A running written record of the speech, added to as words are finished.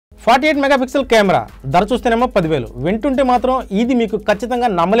48 megapixel camera ధర చూస్తేనేమో 10,000 వింటుంటే మాత్రం ఇది మీకు ఖచ్చితంగా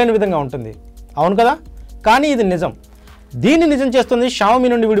నమ్మలేని విధంగా ఉంటుంది అవును కదా కానీ ఇది నిజం దీన్ని నిజం చేస్తుంది Xiaomi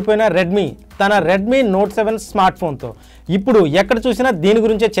నుండి విడిపోయిన Redmi తన Redmi Note 7 స్మార్ట్ ఫోన్తో ఇప్పుడు ఎక్కడ చూసినా దీని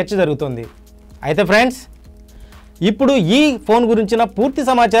గురించే చర్చ జరుగుతుంది అయితే ఫ్రెండ్స్ ఇప్పుడు ఈ ఫోన్ గురించిన పూర్తి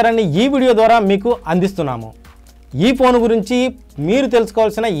సమాచారాన్ని ఈ వీడియో ద్వారా మీకు అందిస్తున్నాము ఈ ఫోన్ గురించి మీరు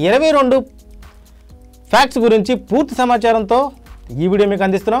తెలుసుకోవాల్సిన 22 ఫ్యాక్ట్స్ గురించి పూర్తి సమాచారంతో ఈ వీడియో మీకు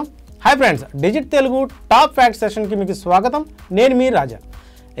అందిస్తున్నాం hi friends digit Telugu top facts సెషన్కి మీకు స్వాగతం నేను మీ రాజా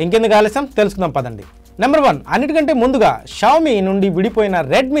ఇంకెందుకు ఆలస్యం తెలుసుకుందాం పదండి నెంబర్ 1 అన్నిటికంటే ముందుగా Xiaomi నుండి విడిపోయిన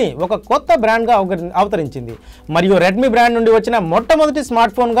Redmi ఒక కొత్త బ్రాండ్గా అవతరించింది మరియు Redmi బ్రాండ్ నుండి వచ్చిన మొట్టమొదటి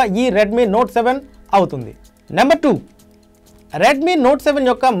స్మార్ట్ ఫోన్గా ఈ Redmi Note 7 అవుతుంది నెంబర్ 2 Redmi Note 7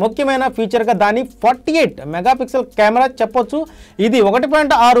 యొక్క ముఖ్యమైన ఫీచర్గా దాని 48 మెగాపిక్సెల్ కెమెరా చెప్పొచ్చు ఇది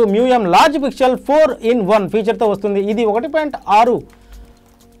 1.6 mm లార్జ్ పిక్సెల్ 4-in-1 ఫీచర్తో వస్తుంది ఇది 1.6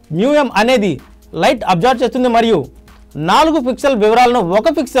 mm అనేది లైట్ అబ్జర్వ్ చేస్తుంది మరియు 4 పిక్సెల్ వివరాలను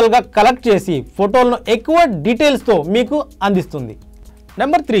 1 పిక్సెల్గా కలెక్ట్ చేసి ఫోటోలను ఎక్కువ డీటెయిల్స్తో మీకు అందిస్తుంది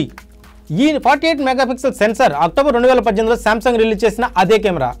నెంబర్ 3 ఈ 48 megapixel censor October 2018లో Samsung release చేసిన అదే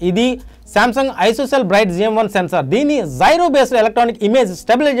కెమెరా ఇది Samsung ISOCELL bright GM1 censor దీని gyro based electronic image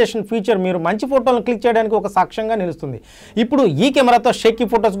stabilisation feature మీరు మంచి ఫోటోలను క్లిక్ చేయడానికి ఒక సాక్ష్యంగా నిలుస్తుంది ఇప్పుడు ఈ కెమెరాతో షేకీ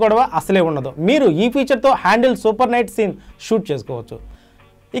ఫోటోస్ కూడా అసలే ఉండదు మీరు ఈ ఫీచర్తో handle super night scene shoot చేసుకోవచ్చు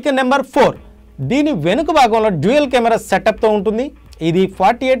ఇక నెంబర్ 4 దీని వెనుక భాగంలో డ్యూయల్ కెమెరా సెటప్తో ఉంటుంది ఇది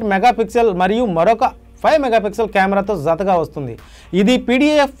 48 మెగాపిక్సెల్ మరియు మరొక 5 మెగాపిక్సెల్ కెమెరాతో జతగా వస్తుంది ఇది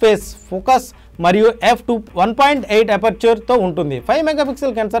PDF ఫేస్ ఫోకస్ మరియు f2 1.8 అపర్చర్తో ఉంటుంది 5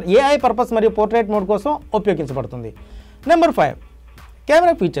 మెగాపిక్సెల్ సెన్సార్ AI పర్పస్ మరియు పోర్ట్రేట్ మోడ్ కోసం ఉపయోగించబడుతుంది నెంబర్ 5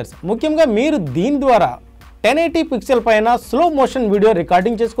 కెమెరా ఫీచర్స్ ముఖ్యంగా మీరు దీని ద్వారా 1080 పిక్సెల్ పైన స్లో మోషన్ వీడియో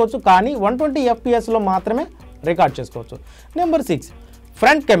రికార్డింగ్ చేసుకోవచ్చు కానీ 120 fps మాత్రమే రికార్డ్ చేసుకోవచ్చు నెంబర్ 6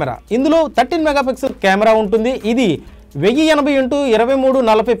 ఫ్రంట్ కెమెరా ఇందులో 13 మెగాపిక్సెల్ కెమెరా ఉంటుంది ఇది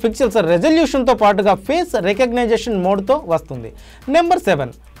 1080x2340 పిక్సెల్స్ రెజల్యూషన్తో పాటుగా ఫేస్ రికగ్నైజేషన్ మోడ్తో వస్తుంది నెంబర్ 7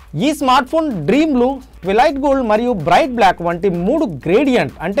 ఈ smart phone dream blue twilight gold మరియు బ్రైట్ బ్లాక్ వంటి 3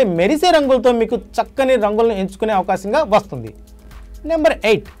 గ్రేడియంట్ అంటే మెరిసే రంగులతో మీకు చక్కని రంగులను ఎంచుకునే అవకాశంగా వస్తుంది నెంబర్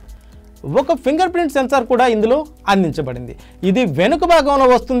 8 ఒక ఫింగర్ ప్రింట్ సెన్సార్ కూడా ఇందులో అందించబడింది ఇది వెనుక భాగంలో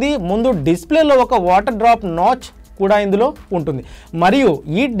వస్తుంది ముందు డిస్ప్లేలో ఒక వాటర్ డ్రాప్ నాచ్ కూడా ఇందులో ఉంటుంది మరియు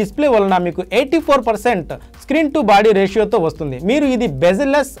ఈ డిస్ప్లే వలన మీకు 84% స్క్రీన్ టు బాడీ రేషియోతో వస్తుంది మీరు ఇది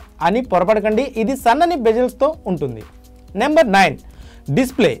బెజిల్లెస్ అని పొరపడకండి ఇది సన్నని బెజిల్స్తో ఉంటుంది నెంబర్ 9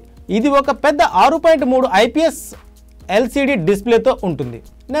 డిస్ప్లే ఇది ఒక పెద్ద 6.3 IPS LCD డిస్ప్లేతో ఉంటుంది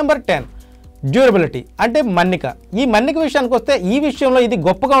నెంబర్ 10 డ్యూరబిలిటీ అంటే మన్నిక ఈ మన్నిక విషయానికి వస్తే ఈ విషయంలో ఇది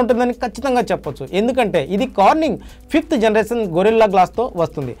గొప్పగా ఉంటుందని ఖచ్చితంగా చెప్పొచ్చు ఎందుకంటే ఇది కార్నింగ్ 5th జనరేషన్ గొరిల్లా గ్లాస్తో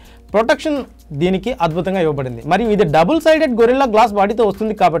వస్తుంది ప్రొటెక్షన్ దీనికి అద్భుతంగా ఇవ్వబడింది మరియు ఇది డబుల్ సైడెడ్ గొరిల్లా గ్లాస్ బాడీతో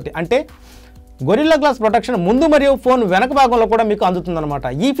వస్తుంది కాబట్టి అంటే గొరిల్లా గ్లాస్ ప్రొటెక్షన్ ముందు మరియు ఫోన్ వెనక భాగంలో కూడా మీకు అందుతుందన్నమాట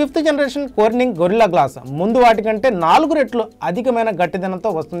ఈ 5th generation Corning gorilla glass ముందు వాటికంటే 4 రెట్లు అధికమైన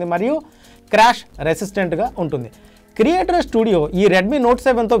గట్టిదనంతో వస్తుంది మరియు క్రాష్ రెసిస్టెంట్గా ఉంటుంది క్రియేటర్ స్టూడియో ఈ Redmi Note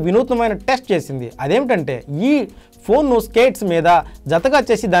 7తో వినూత్నమైన టెస్ట్ చేసింది అదేమిటంటే ఈ ఫోన్ను స్కేట్స్ మీద జతగా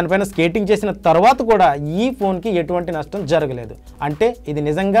చేసి దానిపైన స్కేటింగ్ చేసిన తర్వాత కూడా ఈ ఫోన్కి ఎటువంటి నష్టం జరగలేదు అంటే ఇది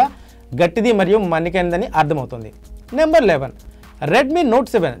నిజంగా గట్టిది మరియు మన్నికైనదని అర్థమవుతుంది నెంబర్ 11 Redmi Note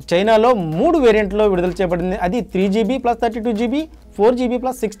 7 చైనాలో 3 వేరియంట్లో విడుదల చేయబడింది అది 3GB + 32GB 4GB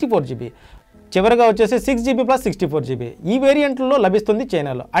 + 64GB చివరిగా వచ్చేసి 6GB + 64GB ఈ వేరియంట్లో లభిస్తుంది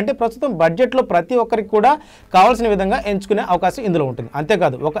చైనాలో అంటే ప్రస్తుతం బడ్జెట్లో ప్రతి ఒక్కరికి కూడా కావాల్సిన విధంగా ఎంచుకునే అవకాశం ఇందులో ఉంటుంది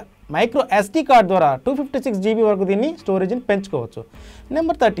అంతేకాదు ఒక మైక్రో SD కార్డ్ ద్వారా 256GB వరకు దీన్ని స్టోరేజ్ని పెంచుకోవచ్చు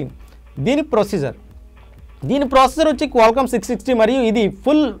నెంబర్ 13 దీని ప్రాసెసర్ వచ్చి Qualcomm 660 మరియు ఇది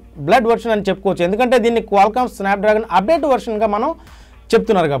ఫుల్ బ్లడ్ వర్షన్ అని చెప్పుకోవచ్చు ఎందుకంటే దీన్ని Qualcomm స్నాప్డ్రాగన్ అప్డేట్ వర్షన్గా మనం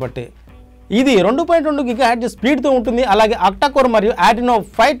చెప్తున్నారు కాబట్టి ఇది 2.2 GHz స్పీడ్తో ఉంటుంది అలాగే అక్టాకోర్ మరియు Adreno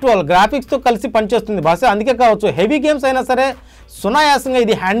 512 గ్రాఫిక్స్తో కలిసి పనిచేస్తుంది బహుశా అందుకే కావచ్చు హెవీ గేమ్స్ అయినా సరే సునాయాసంగా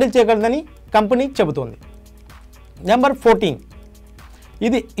ఇది హ్యాండిల్ చేయగలదని కంపెనీ చెబుతోంది నెంబర్ 14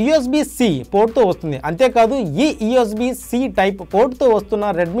 ఇది USB-C పోర్ట్తో వస్తుంది అంతేకాదు ఈ USB-C టైప్ పోర్ట్తో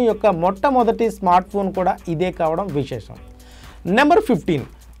వస్తున్న Redmi యొక్క మొట్టమొదటి స్మార్ట్ ఫోన్ కూడా ఇదే కావడం విశేషం నెంబర్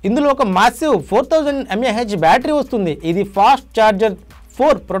 15 ఇందులో ఒక మాసివ్ 4000 mAh బ్యాటరీ వస్తుంది ఇది ఫాస్ట్ ఛార్జర్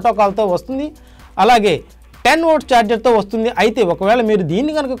 4 ప్రోటోకాల్తో వస్తుంది అలాగే 10 వాట్స్ ఛార్జర్తో వస్తుంది అయితే ఒకవేళ మీరు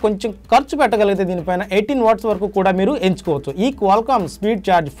దీన్ని కనుక కొంచెం ఖర్చు పెట్టగలిగితే దీనిపైన 18 వాట్స్ వరకు కూడా మీరు ఎంచుకోవచ్చు ఈ Qualcomm స్పీడ్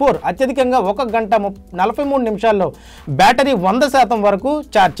ఛార్జ్ 4 అత్యధికంగా 1 గంట 43 నిమిషాల్లో బ్యాటరీ 100% వరకు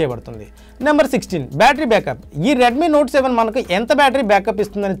ఛార్జ్ చేయబడుతుంది నెంబర్ 16 బ్యాటరీ బ్యాకప్ ఈ Redmi Note 7 మనకు ఎంత బ్యాటరీ బ్యాకప్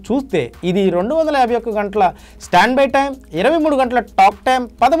ఇస్తుందని చూస్తే ఇది 251 గంటల స్టాండ్ బై టైం 23 గంటల టాక్ టైం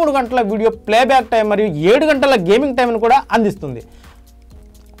 13 గంటల వీడియో ప్లేబ్యాక్ టైం మరియు 7 గంటల గేమింగ్ టైంను కూడా అందిస్తుంది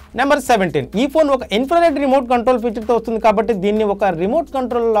నెంబర్ 17, ఈ ఫోన్ ఒక ఇన్ఫ్రారెడ్ రిమోట్ కంట్రోల్ ఫీచర్తో వస్తుంది కాబట్టి దీన్ని ఒక రిమోట్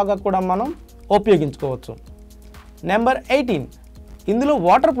కంట్రోల్ లాగా కూడా మనం ఉపయోగించుకోవచ్చు. నెంబర్ 18, ఇందులో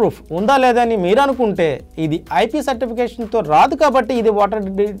వాటర్ ప్రూఫ్ ఉందా లేదా అని మీరు అనుకుంటే ఇది ఐపీ సర్టిఫికేషన్తో రాదు కాబట్టి ఇది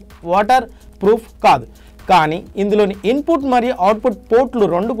వాటర్ ప్రూఫ్ కాదు. కానీ ఇందులోని ఇన్పుట్ మరియు అవుట్పుట్ పోర్ట్లు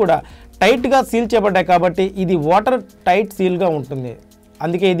రెండు కూడా టైట్గా సీల్ చేయబడ్డాయి కాబట్టి ఇది వాటర్ టైట్ సీల్గా ఉంటుంది.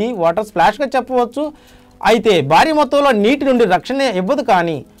 అందుకే ఇది వాటర్ స్ప్లాష్గా చెప్పవచ్చు. అయితే భారీ మొత్తంలో నీటి నుండి రక్షణ ఇవ్వదు,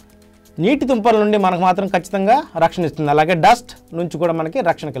 కానీ నీటి తుంపల నుండి మనకు మాత్రం ఖచ్చితంగా రక్షణ ఇస్తుంది. అలాగే డస్ట్ నుంచి కూడా మనకి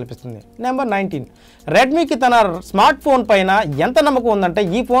రక్షణ కల్పిస్తుంది. నెంబర్ 19, రెడ్మీకి తన స్మార్ట్ ఫోన్ పైన ఎంత నమ్మకం ఉందంటే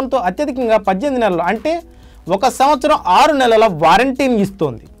ఈ ఫోన్తో అత్యధికంగా 18 నెలలు అంటే 1 సంవత్సరం 6 నెలల వారంటీని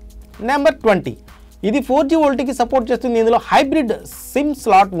ఇస్తుంది. నెంబర్ 20, ఇది 4G వోల్టీకి సపోర్ట్ చేస్తుంది. ఇందులో హైబ్రిడ్ సిమ్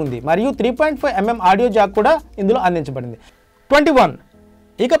స్లాట్ ఉంది మరియు 3.5mm ఆడియో జాక్ కూడా ఇందులో అందించబడింది. 21,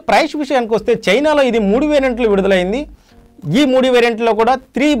 ఇక ప్రైస్ విషయానికి వస్తే చైనాలో ఇది 3 వేరియంట్లు విడుదలైంది. ఈ 3 వేరియంట్లో కూడా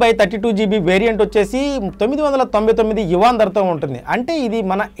 3/32GB వేరియంట్ వచ్చేసి 999 యువాన్ ధరతో ఉంటుంది. అంటే ఇది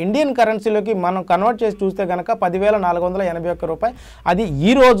మన ఇండియన్ కరెన్సీలోకి మనం కన్వర్ట్ చేసి చూస్తే కనుక 10,481 రూపాయలు. అది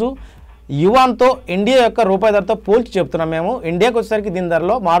ఈరోజు యువాన్తో ఇండియా యొక్క రూపాయి ధరతో పోల్చి చెప్తున్నాం మేము. ఇండియాకి వచ్చేసరికి దీని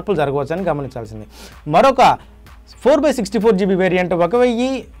ధరలో మార్పులు జరగవచ్చు అని గమనించాల్సింది. మరొక 4/64GB వేరియంట్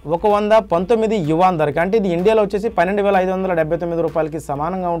 1,119 యువాన్ ధరకి, అంటే ఇది ఇండియాలో వచ్చేసి 12,579 రూపాయలకి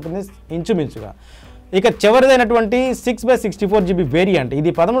సమానంగా ఉంటుంది ఇంచుమించుగా. ఇక చివరిదైనటువంటి 6/64GB వేరియంట్ ఇది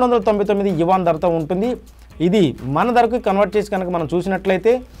 1,399 యువాన్ ధరతో ఉంటుంది. ఇది మన ధరకు కన్వర్ట్ చేసి కనుక మనం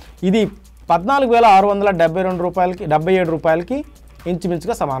చూసినట్లయితే ఇది 14,677 రూపాయలకి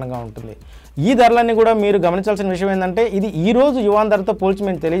ఇంచుమించుగా సమానంగా ఉంటుంది. ఈ ధరలన్నీ కూడా మీరు గమనించాల్సిన విషయం ఏంటంటే ఇది ఈరోజు యువాన్ ధరతో పోల్చి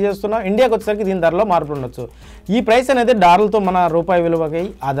మేము తెలియజేస్తున్నాం. ఇండియాకి వచ్చేసరికి దీని ధరలో మార్పులు ఉండొచ్చు. ఈ ప్రైస్ అనేది డాలర్లతో మన రూపాయి విలువకి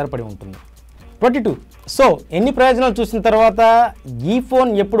ఆధారపడి ఉంటుంది. 22, సో ఎన్ని ప్రయోజనాలు చూసిన తర్వాత ఈ ఫోన్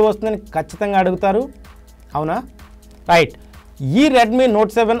ఎప్పుడు వస్తుందని ఖచ్చితంగా అడుగుతారు, అవునా? రైట్, ఈ రెడ్మీ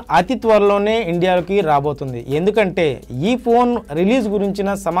నోట్ 7 అతి త్వరలోనే ఇండియాలోకి రాబోతుంది. ఎందుకంటే ఈ ఫోన్ రిలీజ్ గురించిన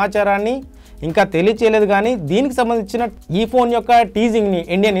సమాచారాన్ని ఇంకా తెలియచేయలేదు, కానీ దీనికి సంబంధించిన ఈ ఫోన్ యొక్క టీజింగ్ని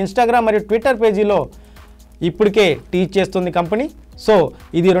ఇండియన్ ఇన్స్టాగ్రామ్ మరియు ట్విట్టర్ పేజీలో ఇప్పటికే టీజ్ చేస్తుంది కంపెనీ. సో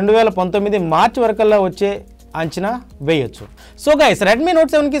ఇది 2019 మార్చి వరకల్లా వచ్చే అంచనా వేయొచ్చు. So guys, Redmi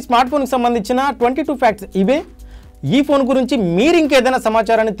note 7కి smart ఫోన్కి సంబంధించిన 22 ఫ్యాక్ట్స్ ఇవే. ఈ ఫోన్ గురించి మీరు ఇంకేదైనా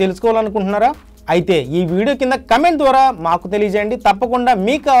సమాచారాన్ని తెలుసుకోవాలనుకుంటున్నారా? అయితే ఈ వీడియో కింద కమెంట్ ద్వారా మాకు తెలియజేయండి. తప్పకుండా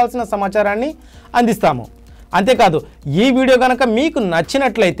మీకు కావాల్సిన సమాచారాన్ని అందిస్తాము. అంతేకాదు, ఈ వీడియో కనుక మీకు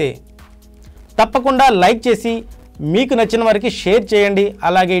నచ్చినట్లయితే తప్పకుండా లైక్ చేసి మీకు నచ్చిన వారికి షేర్ చేయండి.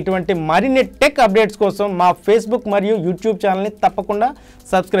 అలాగే ఇటువంటి మరిన్ని టెక్ అప్డేట్స్ కోసం మా ఫేస్బుక్ మరియు యూట్యూబ్ ఛానల్ని తప్పకుండా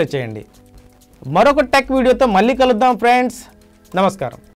సబ్స్క్రైబ్ చేయండి. మరొక టెక్ వీడియోతో మళ్ళీ కలుద్దాం ఫ్రెండ్స్. నమస్కారం.